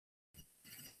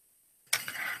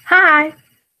Hi!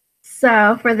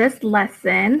 So for this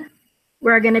lesson,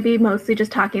 we're going to be mostly just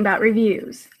talking about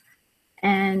reviews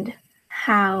and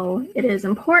how it is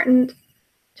important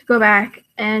to go back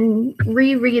and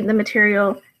reread the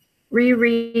material,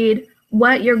 reread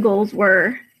what your goals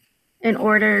were in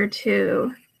order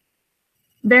to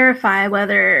verify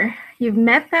whether you've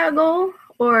met that goal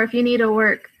or if you need to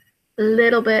work a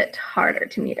little bit harder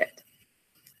to meet it.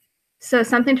 So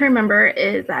something to remember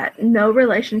is that no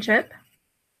relationship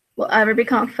will ever be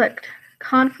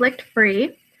conflict-free.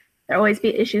 There will always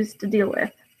be issues to deal with.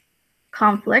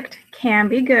 Conflict can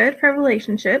be good for a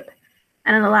relationship,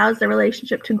 and it allows the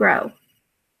relationship to grow.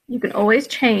 You can always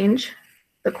change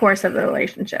the course of the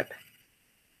relationship,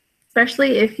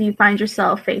 especially if you find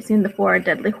yourself facing the four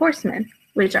deadly horsemen,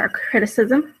 which are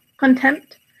criticism,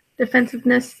 contempt,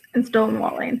 defensiveness, and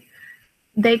stonewalling.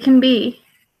 They can be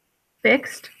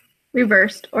fixed,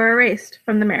 reversed, or erased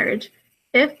from the marriage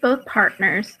if both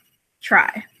partners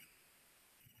try.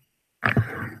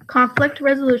 Conflict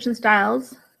resolution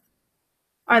styles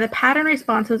are the pattern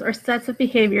responses or sets of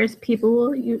behaviors people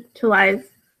will utilize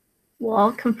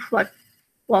while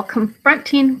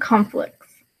confronting conflicts.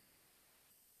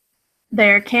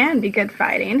 There can be good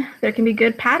fighting. There can be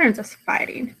good patterns of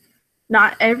fighting.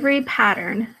 Not every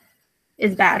pattern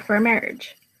is bad for a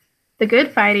marriage. The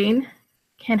good fighting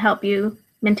can help you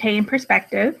maintain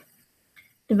perspective,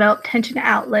 develop tension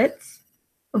outlets,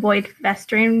 avoid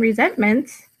festering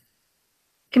resentments,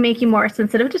 can make you more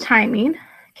sensitive to timing,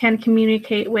 can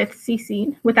communicate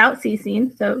without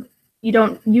ceasing, so you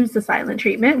don't use the silent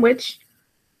treatment, which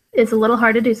is a little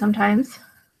hard to do sometimes.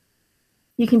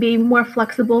 You can be more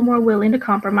flexible, more willing to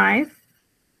compromise.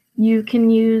 You can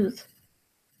use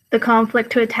the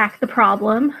conflict to attack the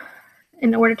problem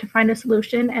in order to find a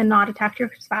solution and not attack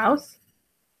your spouse.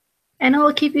 And it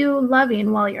will keep you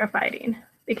loving while you're fighting,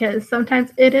 because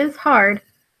sometimes it is hard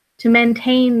to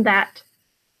maintain that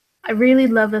I really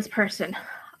love this person.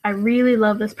 I really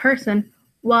love this person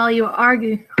while you're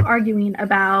arguing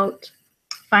about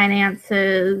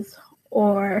finances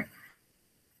or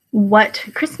what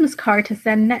Christmas card to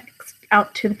send next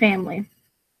out to the family.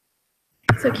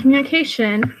 So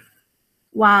communication,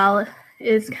 while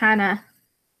is kind of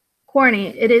corny,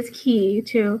 it is key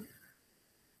to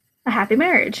a happy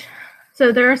marriage.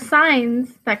 So there are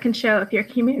signs that can show if your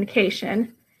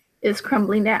communication is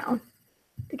crumbling down.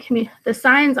 The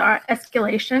signs are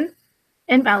escalation,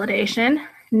 invalidation,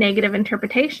 negative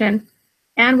interpretation,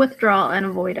 and withdrawal and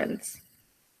avoidance.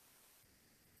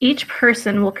 Each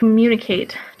person will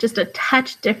communicate just a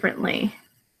touch differently,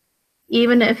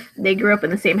 even if they grew up in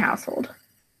the same household,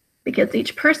 because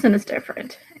each person is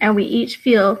different, and we each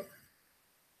feel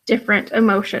different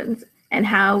emotions, and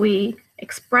how we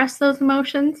express those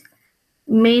emotions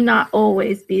may not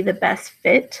always be the best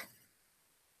fit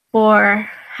for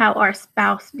how our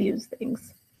spouse views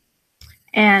things.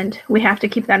 And we have to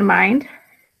keep that in mind,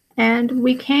 and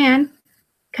we can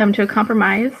come to a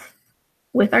compromise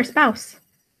with our spouse.